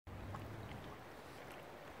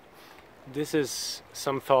this is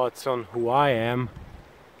some thoughts on who I am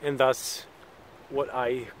and thus what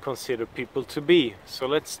I consider people to be. So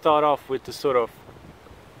let's start off with the sort of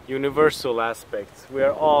universal aspects. We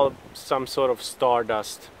are all some sort of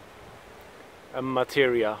stardust, a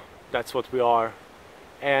materia, that's what we are.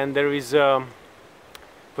 And there is a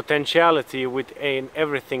potentiality within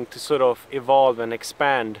everything to sort of evolve and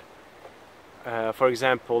expand. For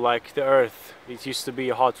example, like the Earth, it used to be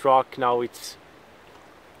a hot rock, now it's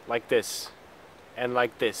like this and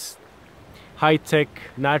like this. High-tech,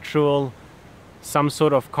 natural, some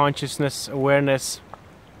sort of consciousness, awareness.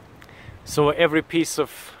 So every piece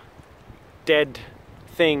of dead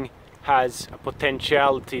thing has a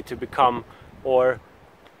potentiality to become, or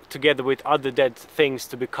together with other dead things,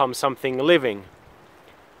 to become something living.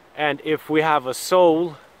 And if we have a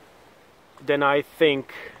soul, then I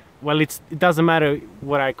think, well, it doesn't matter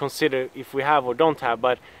what I consider if we have or don't have,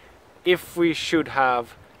 but if we should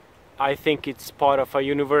have, I think it's part of a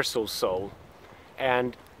universal soul.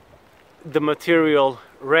 And the material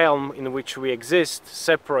realm in which we exist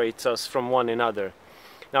separates us from one another.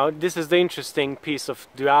 Now, this is the interesting piece of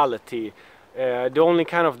duality. The only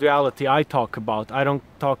kind of duality I talk about, I don't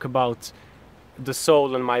talk about the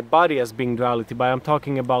soul and my body as being duality, but I'm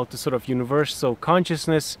talking about the sort of universal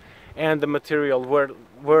consciousness and the material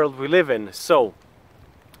world we live in. So,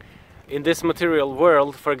 in this material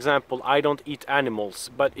world, for example, I don't eat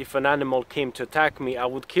animals, but if an animal came to attack me, I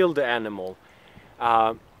would kill the animal.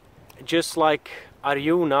 Just like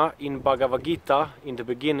Arjuna in Bhagavad Gita, in the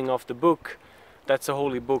beginning of the book, that's a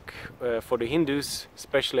holy book for the Hindus,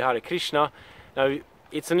 especially Hare Krishna. Now,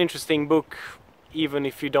 it's an interesting book, even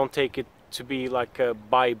if you don't take it to be like a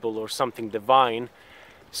Bible or something divine.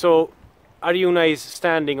 So Arjuna is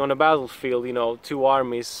standing on a battlefield, you know, two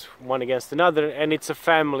armies, one against another, and it's a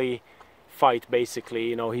family fight basically.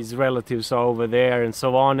 You know, his relatives are over there and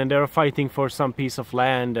so on, and they're fighting for some piece of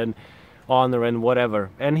land and honor and whatever.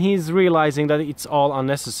 And he's realizing that it's all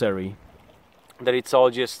unnecessary, that it's all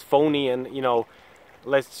just phony, and, you know,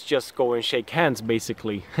 let's just go and shake hands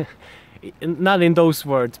basically. Not in those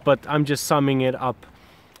words, but I'm just summing it up.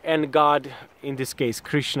 And God, in this case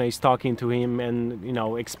Krishna, is talking to him and, you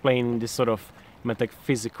know, explaining this sort of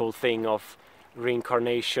metaphysical thing of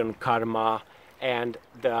reincarnation, karma, and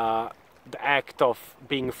the act of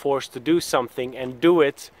being forced to do something and do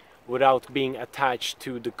it without being attached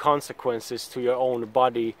to the consequences to your own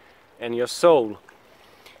body and your soul.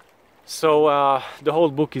 So the whole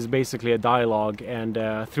book is basically a dialogue, and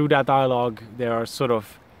through that dialogue there are sort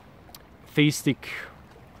of theistic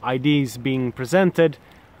ideas being presented,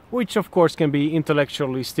 which of course can be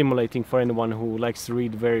intellectually stimulating for anyone who likes to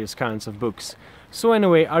read various kinds of books. So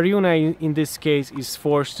anyway, Arjuna in this case is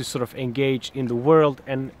forced to sort of engage in the world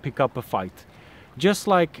and pick up a fight. Just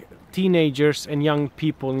like teenagers and young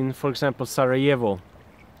people in, for example, Sarajevo,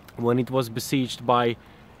 when it was besieged by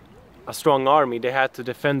a strong army, they had to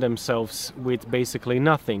defend themselves with basically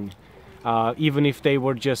nothing. Even if they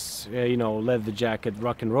were just, you know, leather jacket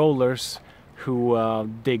rock and rollers who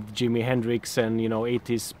digged Jimi Hendrix and, you know,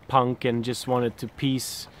 80s punk and just wanted to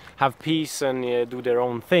have peace and do their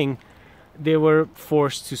own thing, they were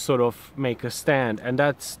forced to sort of make a stand. And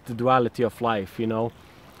that's the duality of life, you know.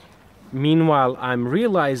 Meanwhile, I'm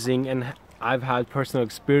realizing, and I've had personal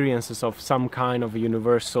experiences of some kind of a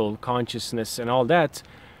universal consciousness and all that,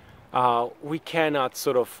 we cannot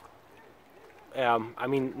sort of, I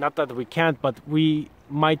mean, not that we can't, but we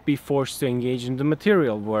might be forced to engage in the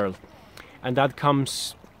material world. And that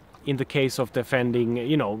comes in the case of defending,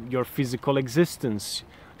 you know, your physical existence,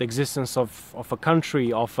 the existence of a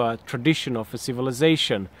country, of a tradition, of a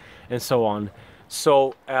civilization, and so on.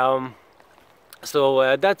 So,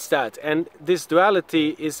 that's that. And this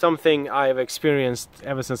duality is something I have experienced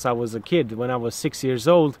ever since I was a kid. When I was 6 years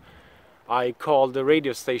old, I called the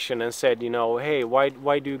radio station and said, you know, hey,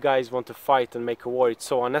 why do you guys want to fight and make a war? It's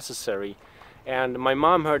so unnecessary. And my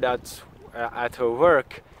mom heard that at her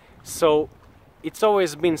work. So it's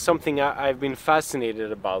always been something I've been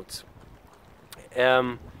fascinated about.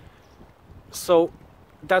 So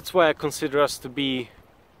that's why I consider us to be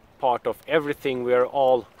part of everything. We are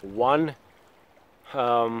all one.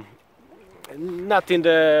 Not in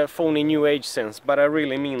the phony new age sense, but I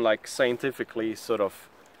really mean like scientifically, sort of,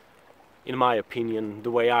 in my opinion,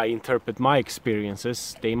 the way I interpret my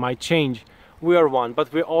experiences. They might change. We are one,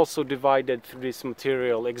 but we're also divided through this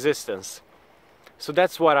material existence. So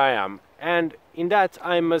that's what I am. And in that,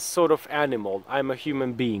 I'm a sort of animal. I'm a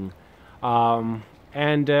human being.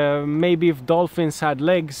 Maybe if dolphins had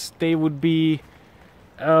legs, they would be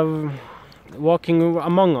walking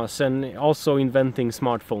among us and also inventing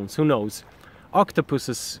smartphones. Who knows?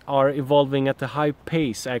 Octopuses are evolving at a high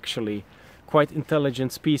pace, actually. quite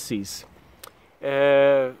intelligent species.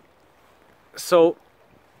 So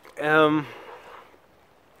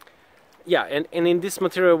yeah, and in this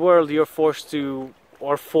material world you're forced to,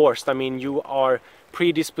 or forced, I mean, you are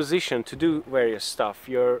predispositioned to do various stuff.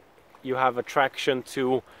 You have attraction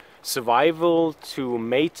to survival, to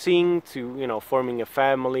mating, to, you know, forming a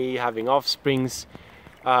family, having offsprings,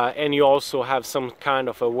 and you also have some kind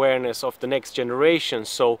of awareness of the next generation.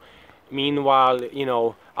 So meanwhile, you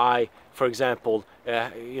know, I, for example,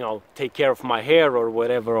 you know, take care of my hair or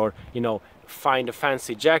whatever, or, you know, find a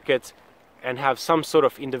fancy jacket and have some sort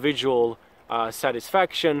of individual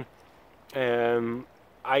satisfaction,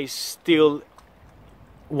 I still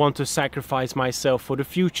want to sacrifice myself for the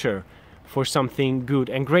future, for something good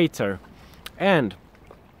and greater. And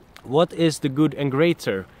what is the good and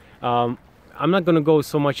greater? I'm not going to go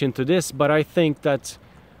so much into this, but I think that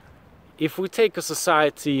if we take a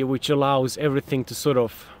society which allows everything to sort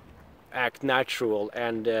of act natural,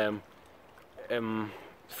 and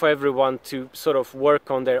for everyone to sort of work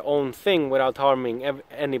on their own thing without harming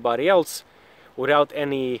anybody else, without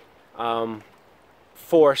any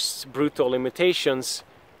forced, brutal limitations,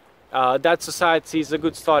 that society is a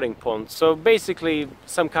good starting point. So basically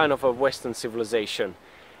some kind of a Western civilization.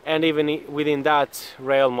 And even within that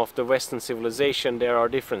realm of the Western civilization there are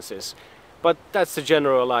differences. But that's the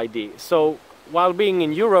general idea. So while being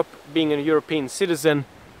in Europe, being a European citizen,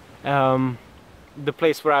 the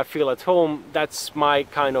place where I feel at home, that's my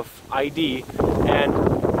kind of idea. And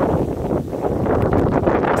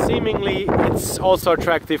seemingly it's also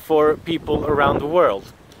attractive for people around the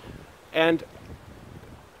world. And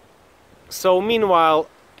so meanwhile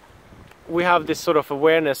we have this sort of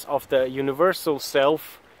awareness of the universal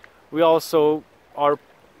self. We also are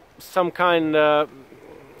some kind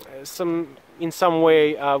in some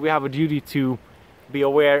way we have a duty to be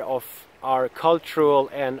aware of our cultural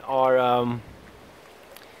and our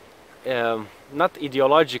not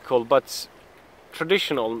ideological but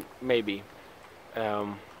traditional maybe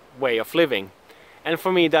way of living. And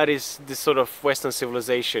for me that is this sort of Western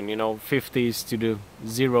civilization, you know, 50s to the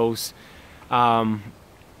zeros.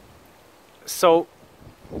 So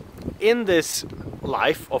in this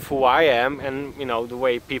life of who I am and, you know, the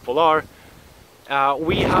way people are,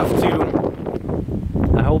 we have to,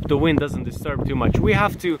 I hope the wind doesn't disturb too much, we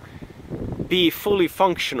have to be fully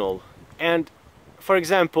functional. And for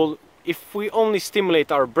example, if we only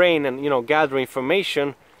stimulate our brain and, you know, gather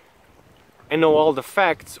information and know all the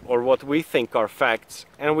facts or what we think are facts,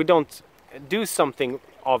 and we don't do something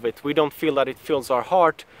of it, we don't feel that it fills our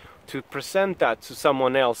heart to present that to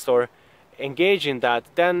someone else or engage in that,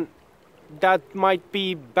 then that might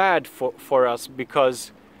be bad for us,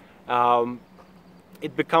 because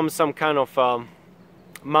it becomes some kind of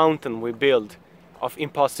mountain we build of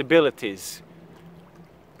impossibilities.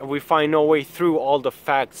 We find no way through all the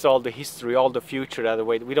facts, all the history, all the future that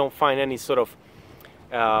way. We don't find any sort of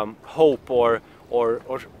hope or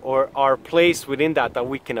our place within that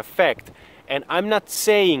we can affect. And I'm not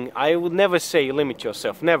saying, I would never say limit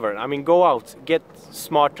yourself, never. I mean, go out, get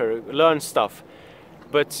smarter, learn stuff.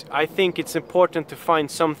 But I think it's important to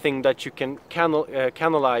find something that you can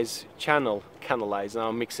canalize, now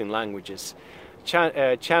I'm mixing languages,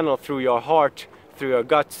 channel through your heart, through your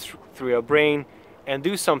gut, through your brain, and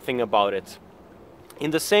do something about it.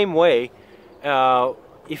 In the same way,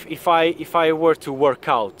 if I were to work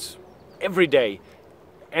out every day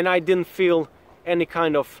and I didn't feel any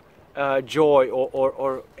kind of joy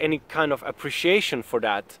or any kind of appreciation for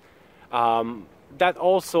that, that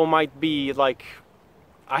also might be like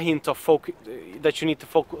a hint of that you need to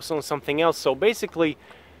focus on something else. So basically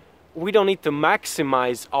we don't need to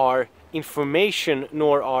maximize our information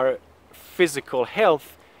nor our physical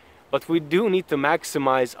health, but we do need to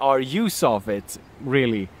maximize our use of it,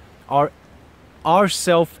 really. Our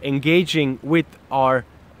self engaging with our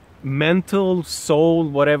mental, soul,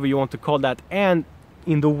 whatever you want to call that, and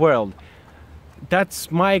in the world. That's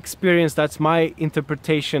my experience, that's my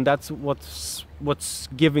interpretation, that's what's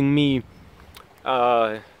giving me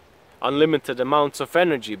unlimited amounts of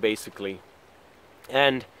energy, basically.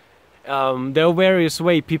 And there are various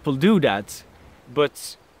ways people do that,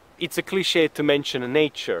 but it's a cliche to mention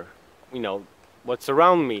nature, you know, what's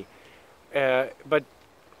around me. But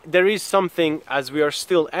there is something, as we are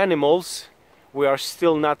still animals, we are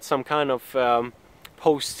still not some kind of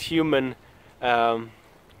post-human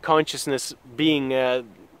consciousness being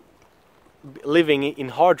living in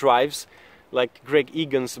hard drives, like Greg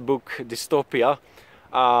Egan's book Dystopia.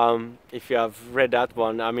 If you have read that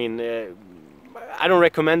one, I mean, I don't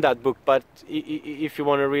recommend that book, but if you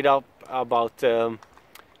want to read up about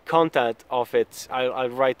content of it, I'll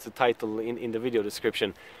write the title in the video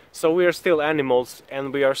description. So we are still animals,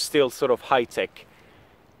 and we are still sort of high-tech.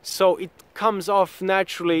 So it comes off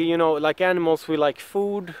naturally, you know, like animals, we like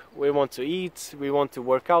food, we want to eat, we want to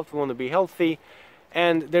work out, we want to be healthy.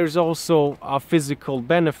 And there's also a physical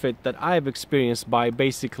benefit that I've experienced by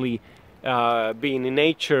basically being in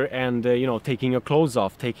nature and, you know, taking your clothes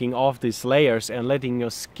off, taking off these layers and letting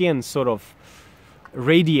your skin sort of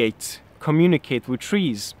radiate, communicate with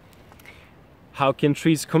trees. How can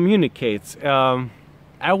trees communicate?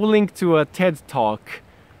 I will link to a TED talk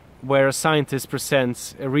where a scientist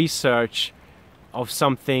presents a research of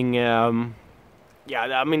something.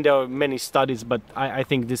 Yeah, I mean, there are many studies, but I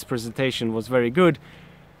think this presentation was very good,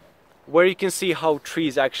 where you can see how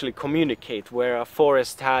trees actually communicate, where a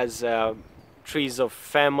forest has trees of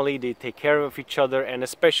family, they take care of each other, and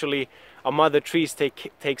especially a mother tree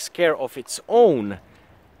takes care of its own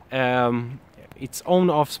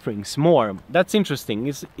offsprings more. That's interesting.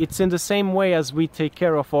 It's in the same way as we take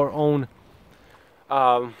care of our own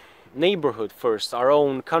neighborhood first, our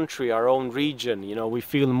own country, our own region. You know, we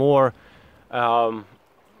feel more I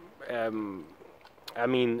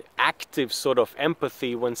mean, active sort of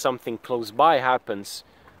empathy when something close by happens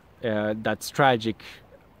that's tragic,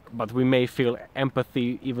 but we may feel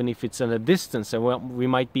empathy even if it's at a distance, and we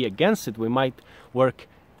might be against it. We might work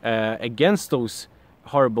against those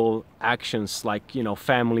horrible actions, like, you know,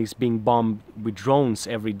 families being bombed with drones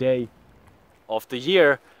every day of the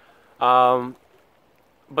year, but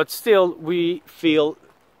still we feel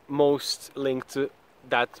most linked to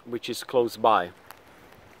that which is close by.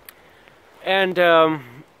 And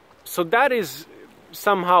so that is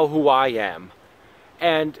somehow who I am.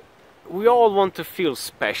 And we all want to feel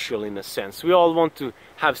special in a sense. We all want to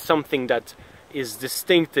have something that is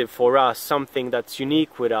distinctive for us, something that's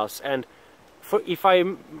unique with us. And if I,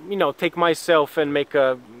 you know, take myself and make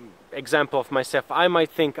a example of myself, I might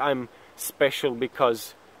think I'm special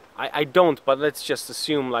because I don't, but let's just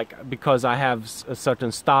assume, like, because I have a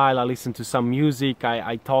certain style, I listen to some music,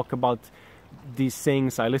 I talk about these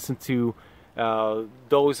things, I listen to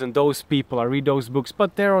those and those people, I read those books,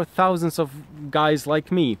 but there are thousands of guys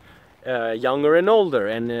like me, younger and older,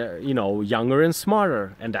 and you know, younger and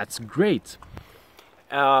smarter, and that's great.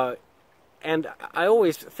 And I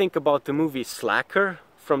always think about the movie Slacker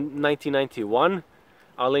from 1991.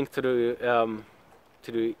 I'll link to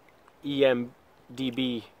the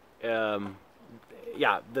EMDB.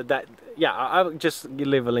 I'll just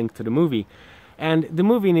leave a link to the movie. And the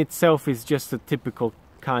movie in itself is just a typical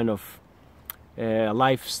kind of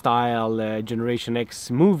lifestyle Generation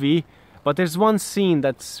X movie, but there's one scene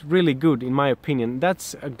that's really good in my opinion.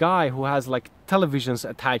 That's a guy who has like televisions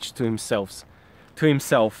attached to himself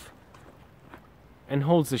and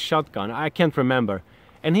holds a shotgun. I can't remember.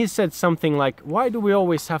 And he said something like, why do we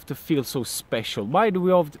always have to feel so special? Why do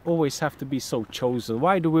we always have to be so chosen?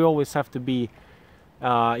 Why do we always have to be,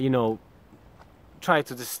 you know, try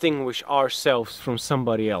to distinguish ourselves from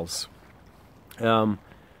somebody else? You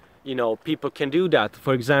know, people can do that.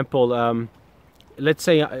 For example, let's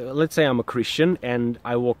say I'm a Christian and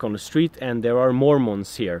I walk on the street and there are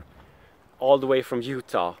Mormons here, all the way from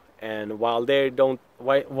Utah. And while they don't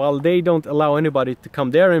allow anybody to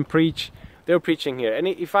come there and preach, they're preaching here. And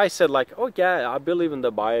if I said like, oh yeah, I believe in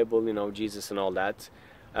the Bible, you know, Jesus and all that,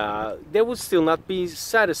 they would still not be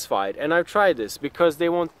satisfied. And I've tried this because they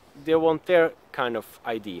want their kind of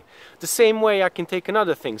ID. The same way I can take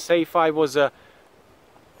another thing. Say if I was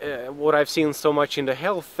what I've seen so much in the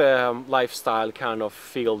health lifestyle kind of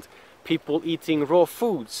field, people eating raw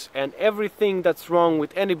foods, and everything that's wrong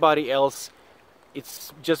with anybody else,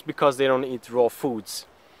 it's just because they don't eat raw foods.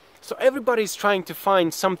 So everybody's trying to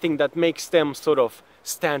find something that makes them sort of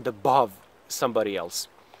stand above somebody else.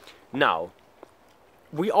 Now,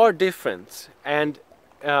 we are different, and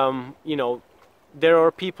you know, there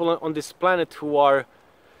are people on this planet who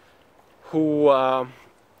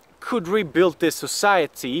could rebuild this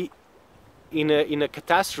society in a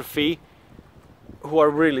catastrophe, who are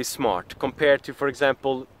really smart compared to, for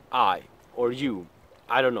example, I or you.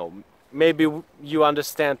 I don't know. Maybe you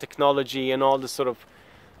understand technology and all the sort of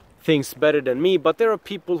things better than me, but there are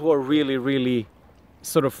people who are really, really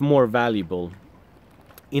sort of more valuable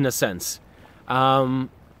in a sense. But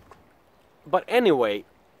anyway,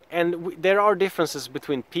 and there are differences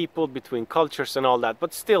between people, between cultures and all that,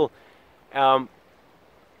 but still,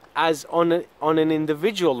 as on an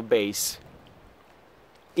individual base,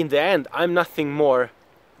 in the end, I'm nothing more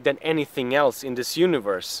than anything else in this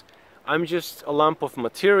universe. I'm just a lump of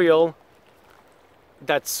material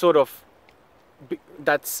that's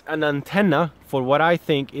an antenna for what I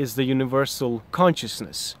think is the universal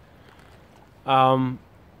consciousness.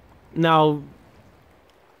 Now,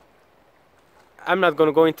 I'm not going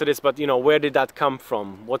to go into this, but you know, where did that come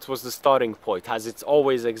from? What was the starting point? Has it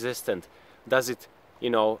always existed? Does it, you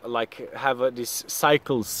know, like have these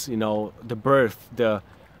cycles? You know, the birth, the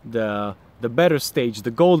better stage,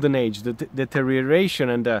 the golden age, the deterioration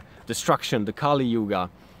and the destruction, the Kali Yuga.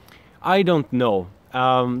 I don't know.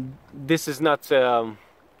 This is not a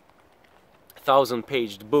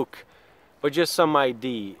 1,000-page book, but just some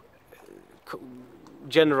idea,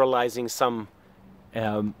 generalizing some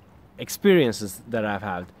experiences that I've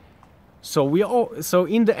had. So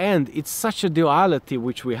in the end, it's such a duality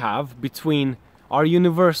which we have between our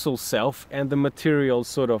universal self and the material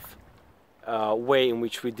sort of way in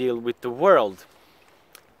which we deal with the world.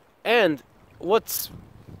 And what's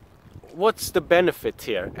the benefit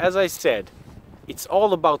here? As I said, it's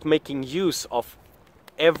all about making use of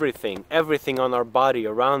everything on our body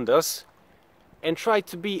around us, and try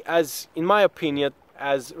to be, as in my opinion,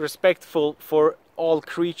 as respectful for all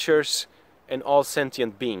creatures and all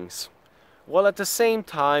sentient beings, while at the same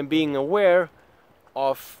time being aware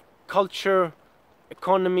of culture,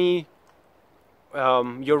 economy,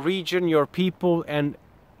 your region, your people, and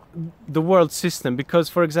the world system. Because,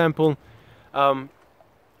 for example,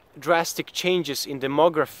 drastic changes in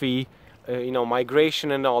demography, you know,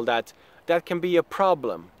 migration and all that, that can be a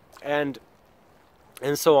problem, and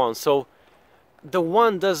so on. So the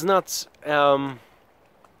one does not,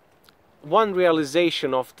 one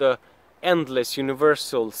realization of the endless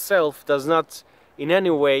universal self does not in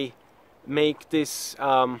any way make this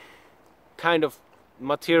kind of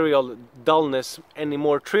material dullness any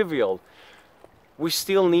more trivial. We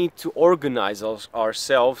still need to organize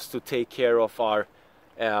ourselves to take care of our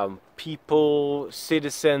people,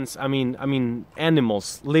 citizens, I mean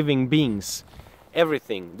animals, living beings,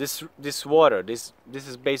 everything. This water, this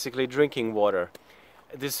is basically drinking water,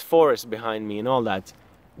 this forest behind me and all that.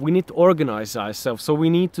 We need to organize ourselves, so we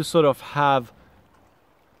need to sort of have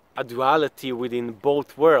a duality within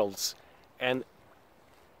both worlds. And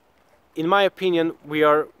in my opinion, we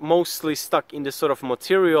are mostly stuck in the sort of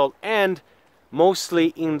material and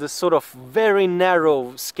mostly in the sort of very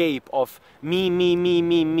narrow scape of me,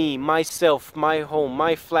 myself, my home,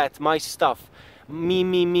 my flat, my stuff,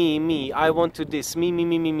 me, I want to this,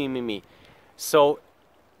 me. So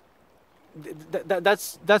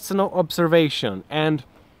that's an observation, and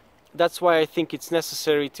that's why I think it's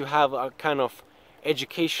necessary to have a kind of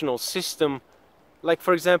educational system. Like,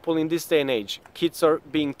 for example, in this day and age, kids are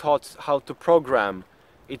being taught how to program.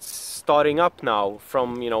 It's starting up now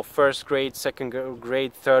from, you know, first grade, second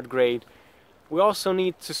grade, third grade. We also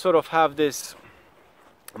need to sort of have this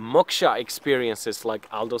moksha experiences, like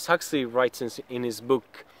Aldous Huxley writes in his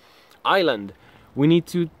book Island. We need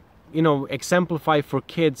to, you know, exemplify for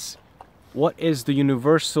kids what is the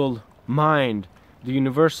universal mind, the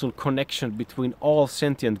universal connection between all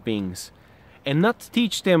sentient beings, and not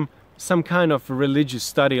teach them some kind of religious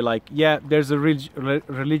study like, yeah, there's a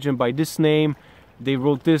religion by this name, they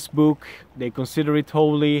wrote this book, they consider it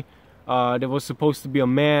holy, there was supposed to be a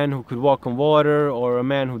man who could walk on water, or a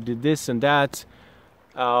man who did this and that.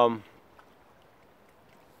 I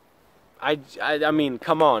mean,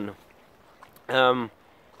 come on.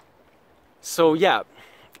 So yeah,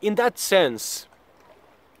 in that sense,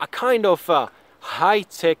 a kind of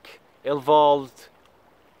high-tech, evolved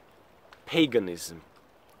paganism.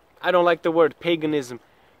 I don't like the word paganism,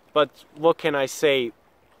 but what can I say?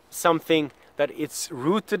 Something that it's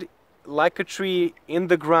rooted like a tree in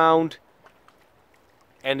the ground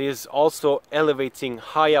and is also elevating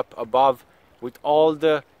high up above with all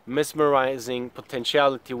the mesmerizing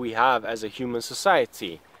potentiality we have as a human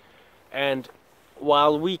society. And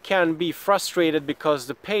while we can be frustrated because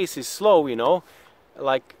the pace is slow, you know,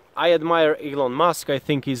 like, I admire Elon Musk. I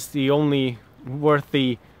think he's the only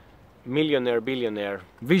worthy millionaire, billionaire,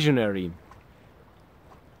 visionary.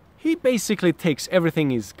 He basically takes everything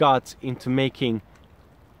he's got into making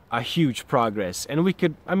a huge progress. And we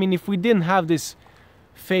could, I mean, if we didn't have this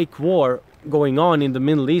fake war going on in the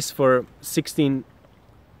Middle East for 17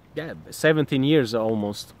 years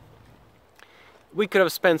almost, we could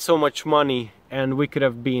have spent so much money and we could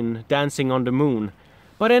have been dancing on the moon.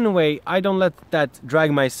 But anyway, I don't let that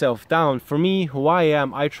drag myself down. For me, who I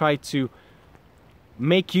am, I try to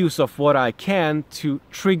make use of what I can to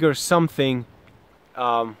trigger something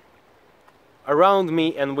around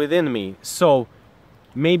me and within me. So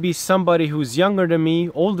maybe somebody who's younger than me,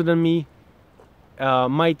 older than me,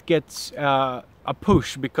 might get a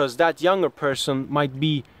push, because that younger person might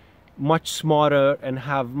be much smarter and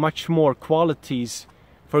have much more qualities.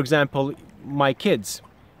 For example, my kids.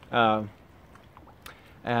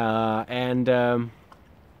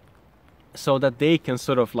 so that they can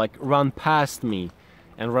sort of like run past me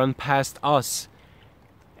and run past us,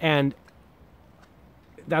 and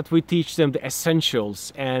that we teach them the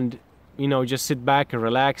essentials, and you know, just sit back and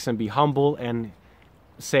relax and be humble and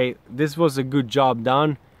say, this was a good job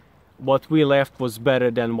done, what we left was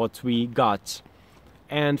better than what we got.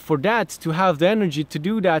 And for that, to have the energy to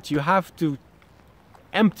do that, you have to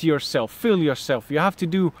empty yourself, fill yourself, you have to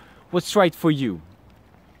do what's right for you.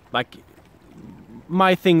 Like,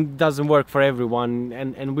 my thing doesn't work for everyone,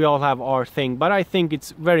 and we all have our thing, but I think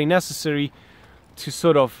it's very necessary to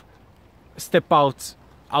sort of step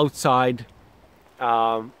outside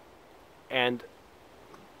and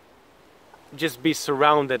just be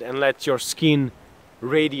surrounded and let your skin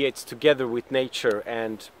radiate together with nature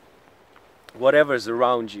and whatever's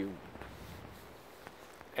around you.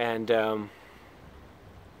 And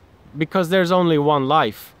because there's only one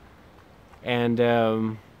life, and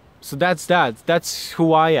so that's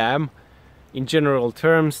who I am in general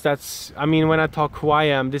terms. That's, I mean, when I talk who I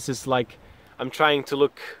am, this is like, I'm trying to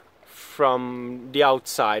look from the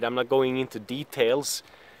outside. I'm not going into details,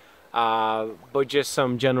 but just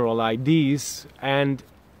some general ideas, and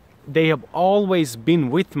they have always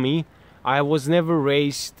been with me. I was never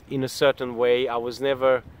raised in a certain way. I was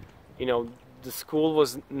never, you know, the school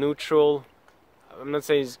was neutral. I'm not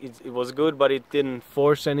saying it was good, but it didn't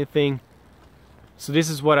force anything. So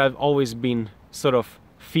this is what I've always been sort of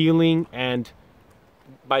feeling, and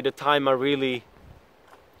by the time I really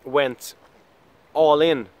went all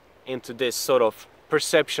into this sort of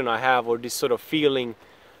perception I have, or this sort of feeling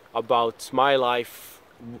about my life,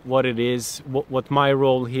 what it is, what my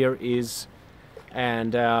role here is,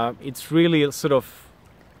 and it's really sort of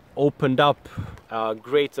opened up a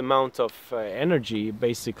great amount of energy,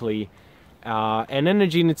 basically. And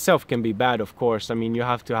energy in itself can be bad, of course. I mean, you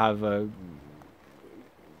have to have a,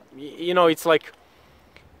 you know, it's like,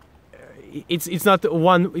 it's not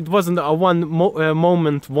one, it wasn't a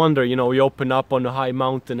moment wonder, you know, you open up on a high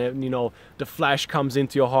mountain and, you know, the flash comes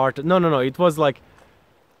into your heart. No, it was like,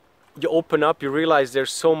 you open up, you realize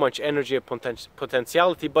there's so much energy and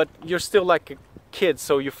potentiality, but you're still like a kid,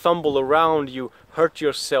 so you fumble around, you hurt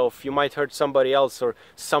yourself, you might hurt somebody else or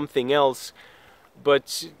something else,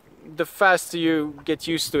 but the faster you get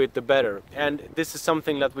used to it, the better. And this is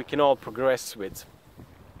something that we can all progress with.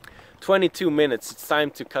 22 minutes, it's time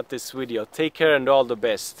to cut this video. Take care and all the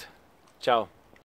best. Ciao.